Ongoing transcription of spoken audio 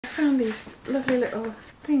found these lovely little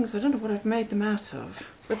things. I don't know what I've made them out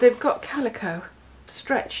of, but they've got calico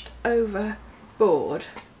stretched over board.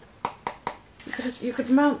 You could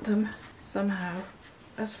mount them somehow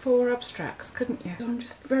as 4 abstracts, couldn't you? So I'm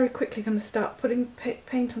just very quickly going to start putting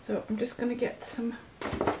paint on. So I'm just going to get some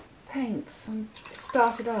paints and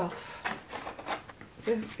start it off.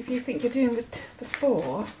 So if you think you're doing the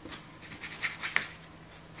 4,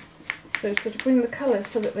 so sort of bring the colours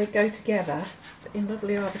so that they go together in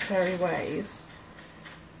lovely arbitrary ways.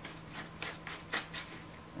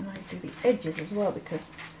 And I do the edges as well because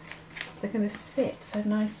they're going to sit so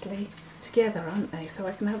nicely together, aren't they? So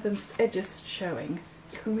I can have them edges showing.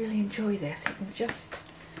 You can really enjoy this. You can just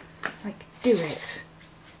like do it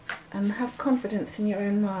and have confidence in your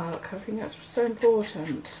own mark. I think that's so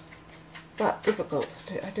important, but difficult.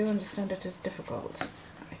 I do understand it is difficult.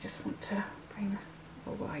 I just want to bring a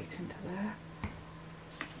white into there.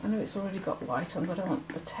 I know it's already got white on, but I want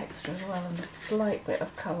the texture as well and a slight bit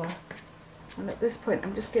of colour. And at this point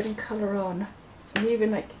I'm just getting colour on and even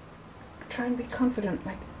like try and be confident,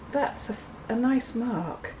 like that's a nice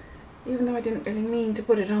mark, even though I didn't really mean to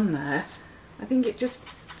put it on there. I think it just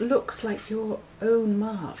looks like your own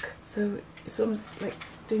mark, so it's almost like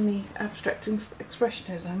doing the abstract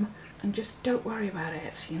expressionism, and just don't worry about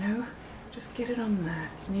it, you know, just get it on there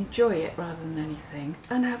and enjoy it rather than anything,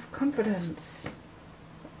 and have confidence.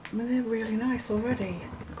 I mean, they're really nice already.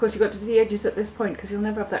 Of course, you've got to do the edges at this point because you'll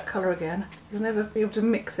never have that colour again. You'll never be able to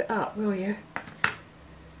mix it up, will you?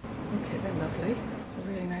 Okay, they're lovely.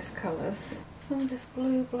 They're really nice colours. Some of this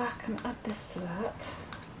blue black and add this to that.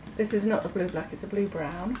 This is not a blue black, it's a blue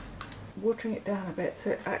brown. Watering it down a bit so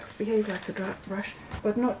it behaves like a dry brush,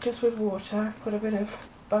 but not just with water. Put a bit of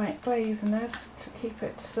glaze in there to keep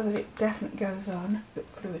it so that it definitely goes on. A bit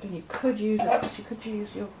fluid, and you could use it, you could use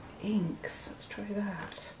your inks. Let's try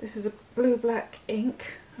that. This is a blue black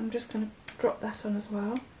ink. I'm just going to drop that on as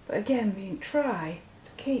well. But again, try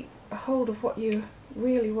to keep a hold of what you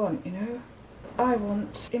really want, you know. I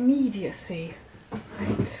want immediacy.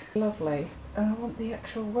 Right. Lovely. And I want the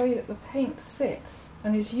actual way that the paint sits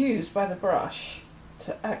and is used by the brush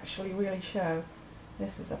to actually really show.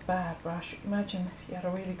 This is a bad brush. Imagine if you had a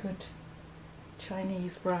really good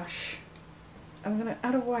Chinese brush. I'm going to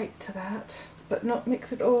add a white to that, but not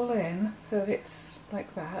mix it all in so that it's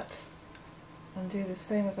like that, and do the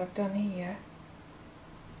same as I've done here.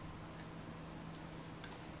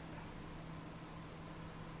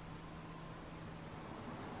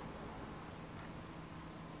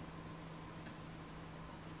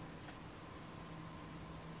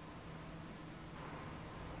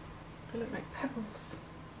 They look like pebbles.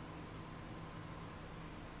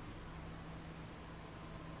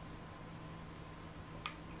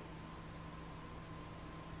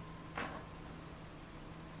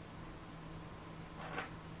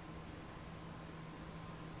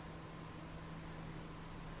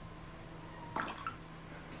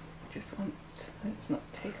 Just want it's not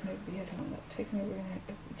taken over the other one, not taken over in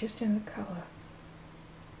it, just in the colour.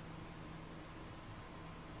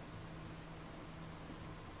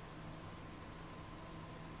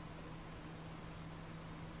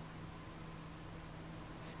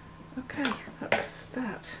 Okay, that's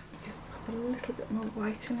that. Just put a little bit more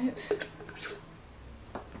white in it.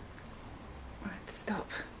 Right, stop.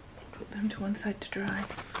 Put them to one side to dry.